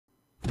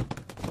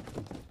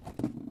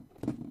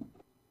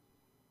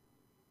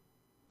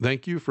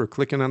Thank you for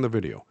clicking on the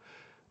video.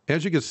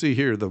 As you can see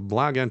here, the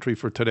blog entry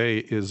for today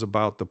is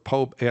about the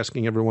Pope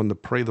asking everyone to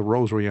pray the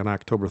Rosary on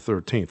October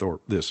 13th, or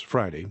this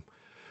Friday.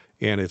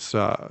 And it's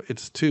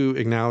to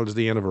acknowledge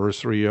the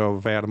anniversary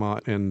of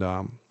Fatima,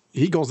 and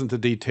he goes into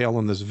detail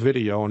in this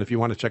video, and if you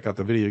want to check out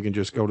the video, you can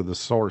just go to the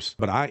source.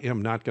 But I am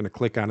not going to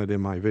click on it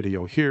in my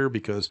video here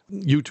because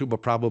YouTube will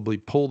probably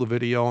pull the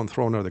video and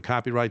throw another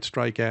copyright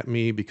strike at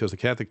me because the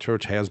Catholic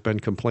Church has been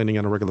complaining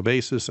on a regular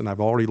basis, and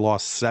I've already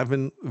lost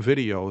 7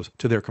 videos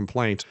to their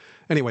complaints.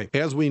 Anyway,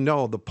 as we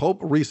know, the Pope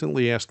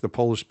recently asked the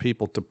Polish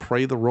people to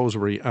pray the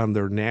Rosary on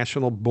their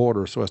national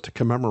border so as to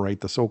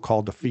commemorate the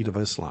so-called defeat of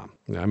Islam.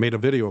 I made a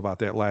video about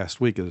that last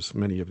week, as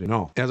many of you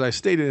know. As I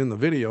stated in the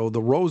video,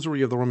 the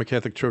Rosary of the Roman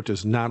Catholic Church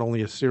is not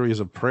only a series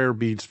of prayer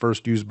beads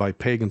first used by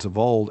pagans of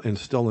old and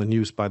still in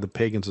use by the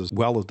pagans as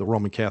well as the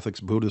Roman Catholics,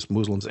 Buddhists,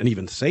 Muslims, and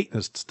even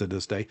Satanists to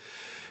this day.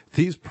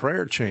 These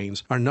prayer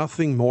chains are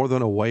nothing more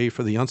than a way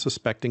for the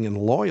unsuspecting and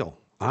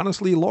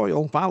honestly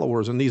loyal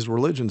followers in these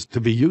religions to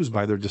be used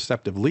by their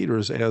deceptive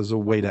leaders as a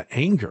way to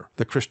anger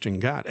the Christian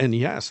God. And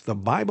yes, the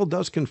Bible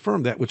does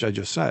confirm that which I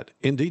just said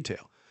in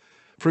detail.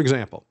 For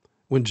example,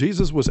 when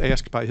Jesus was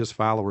asked by his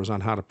followers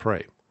on how to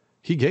pray,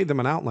 he gave them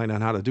an outline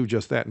on how to do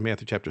just that in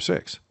Matthew chapter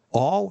 6.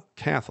 All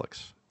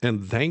Catholics,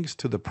 and thanks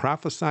to the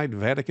prophesied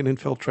Vatican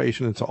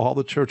infiltration into all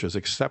the churches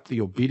except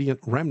the obedient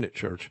remnant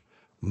church,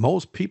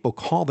 most people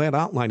call that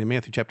outline in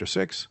Matthew chapter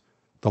 6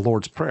 the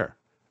Lord's Prayer,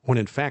 when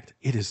in fact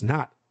it is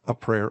not a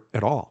prayer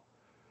at all.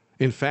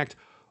 In fact,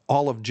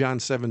 all of John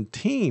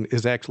 17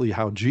 is actually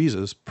how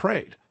Jesus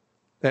prayed.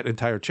 That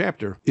entire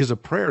chapter is a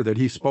prayer that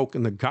he spoke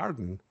in the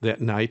garden that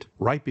night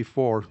right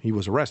before he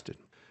was arrested.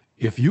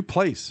 If you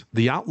place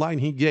the outline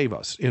he gave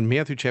us in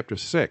Matthew chapter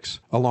 6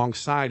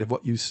 alongside of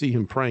what you see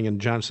him praying in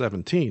John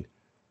 17,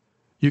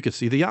 you can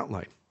see the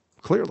outline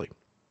clearly.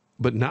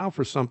 But now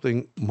for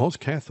something most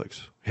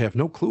Catholics have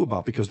no clue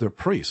about because they're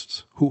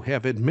priests who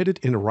have admitted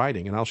in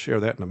writing, and I'll share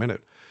that in a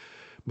minute,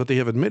 but they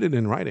have admitted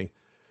in writing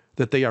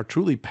that they are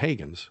truly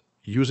pagans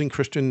using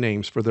Christian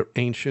names for their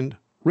ancient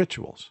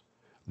rituals.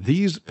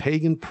 These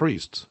pagan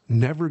priests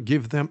never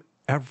give them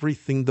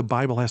everything the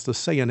Bible has to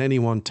say on any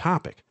one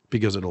topic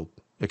because it'll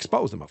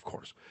expose them, of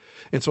course.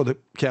 And so the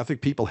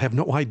Catholic people have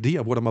no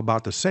idea what I'm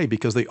about to say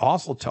because they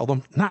also tell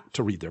them not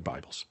to read their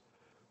Bibles.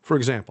 For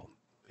example,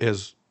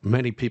 as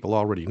many people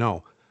already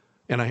know,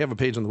 and I have a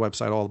page on the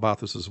website all about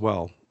this as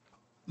well,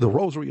 the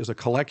Rosary is a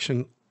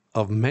collection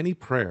of many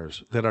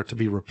prayers that are to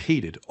be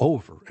repeated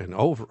over and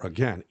over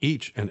again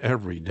each and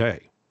every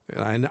day.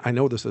 And I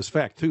know this as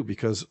fact too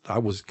because I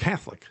was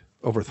Catholic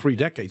over 3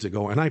 decades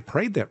ago and I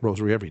prayed that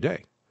Rosary every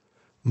day.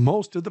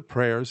 Most of the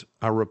prayers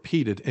are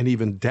repeated and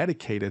even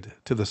dedicated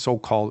to the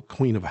so-called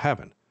Queen of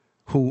Heaven,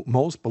 who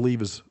most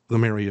believe is the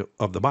Mary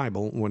of the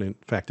Bible, when in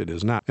fact it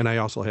is not. And I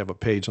also have a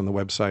page on the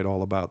website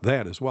all about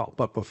that as well.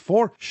 But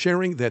before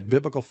sharing that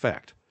biblical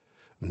fact,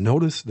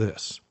 notice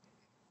this.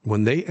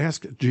 When they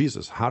asked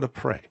Jesus how to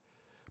pray,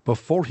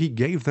 before he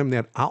gave them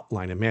that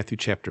outline in Matthew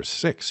chapter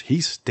 6, he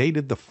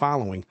stated the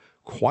following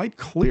quite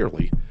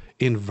clearly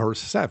in verse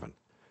 7.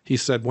 He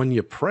said, when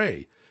you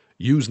pray,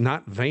 use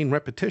not vain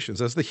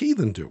repetitions as the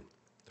heathen do,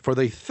 for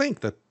they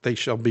think that they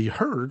shall be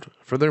heard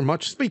for their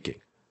much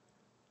speaking.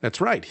 That's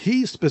right.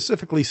 He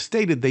specifically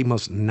stated they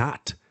must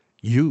not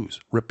use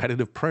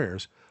repetitive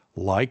prayers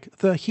like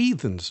the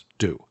heathens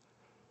do,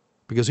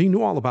 because he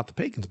knew all about the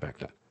pagans back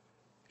then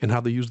and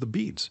how they used the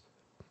beads.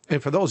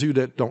 And for those of you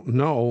that don't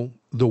know,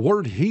 the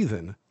word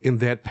heathen in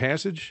that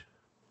passage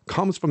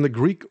comes from the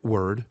Greek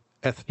word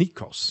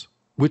ethnikos,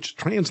 which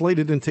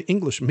translated into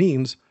English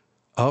means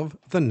of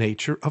the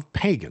nature of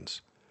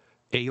pagans,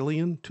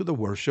 alien to the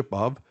worship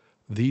of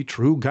the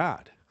true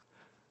God.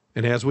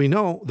 And as we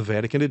know, the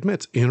Vatican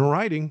admits in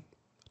writing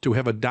to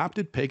have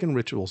adopted pagan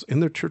rituals in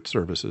their church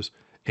services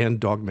and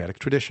dogmatic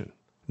tradition.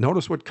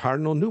 Notice what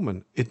Cardinal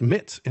Newman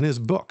admits in his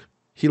book.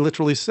 He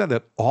literally said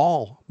that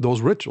all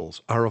those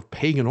rituals are of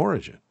pagan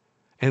origin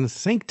and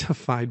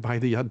sanctified by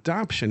the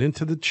adoption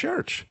into the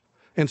church.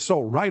 And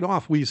so right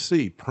off we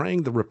see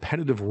praying the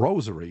repetitive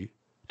Rosary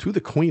to the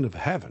Queen of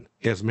Heaven,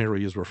 as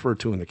Mary is referred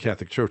to in the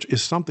Catholic Church,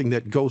 is something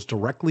that goes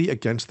directly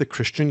against the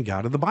Christian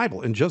God of the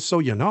Bible. And just so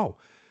you know,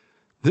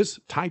 this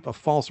type of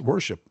false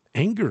worship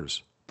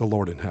angers the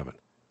Lord in heaven.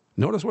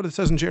 Notice what it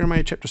says in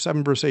Jeremiah chapter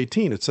 7, verse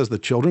 18. It says, the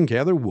children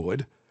gather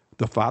wood,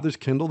 the fathers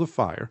kindle the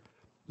fire,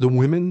 the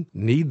women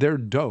knead their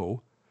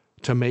dough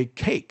to make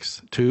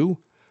cakes to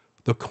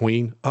the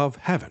Queen of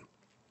Heaven.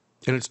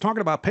 And it's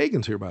talking about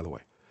pagans here, by the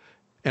way.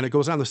 And it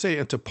goes on to say,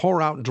 and to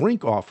pour out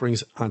drink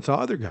offerings onto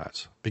other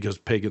gods, because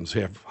pagans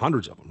have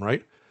hundreds of them,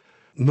 right?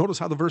 Notice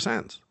how the verse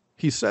ends.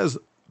 He says,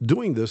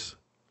 doing this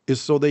is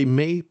so they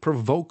may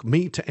provoke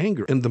me to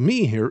anger. And the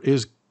me here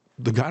is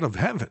the God of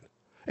heaven.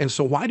 And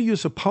so why do you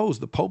suppose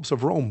the popes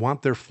of Rome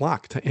want their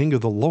flock to anger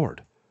the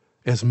Lord,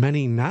 as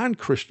many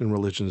non-Christian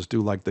religions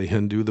do, like the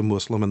Hindu, the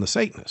Muslim, and the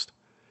Satanist?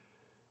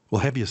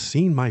 Well, have you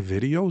seen my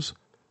videos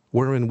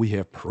wherein we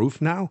have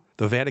proof now?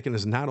 The Vatican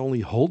is not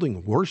only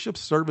holding worship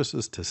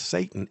services to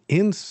Satan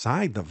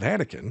inside the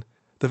Vatican,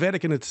 The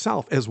Vatican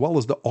itself, as well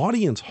as the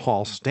audience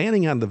hall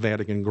standing on the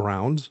Vatican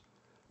grounds,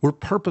 were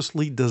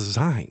purposely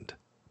designed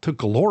to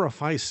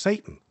glorify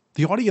Satan.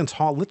 The audience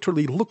hall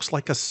literally looks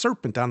like a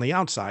serpent on the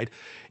outside,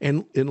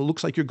 and it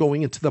looks like you're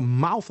going into the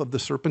mouth of the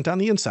serpent on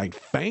the inside,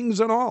 fangs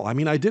and all. I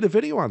mean, I did a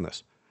video on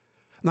this.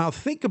 Now,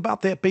 think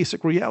about that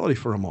basic reality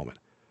for a moment.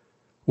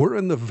 We're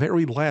in the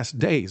very last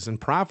days, and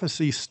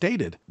prophecy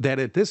stated that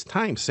at this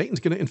time,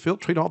 Satan's going to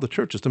infiltrate all the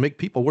churches to make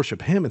people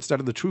worship him instead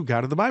of the true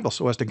God of the Bible,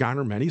 so as to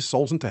garner many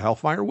souls into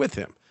hellfire with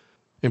him.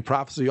 And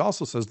prophecy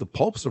also says the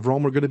popes of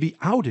Rome are going to be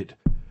outed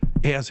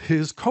as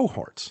his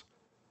cohorts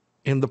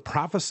and the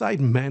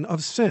prophesied men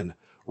of sin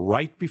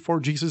right before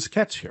Jesus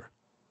gets here.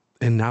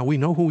 And now we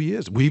know who he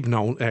is. We've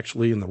known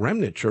actually in the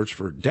remnant church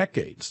for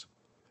decades.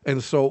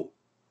 And so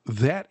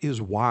that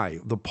is why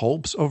the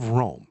popes of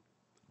Rome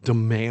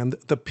demand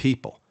the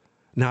people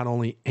not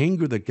only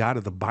anger the God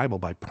of the Bible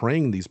by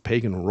praying these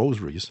pagan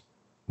rosaries,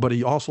 but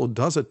he also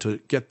does it to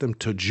get them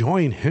to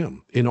join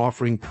him in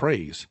offering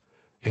praise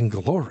and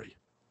glory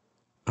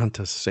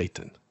unto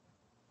Satan.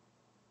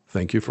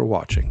 Thank you for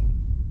watching.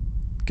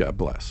 God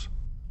bless.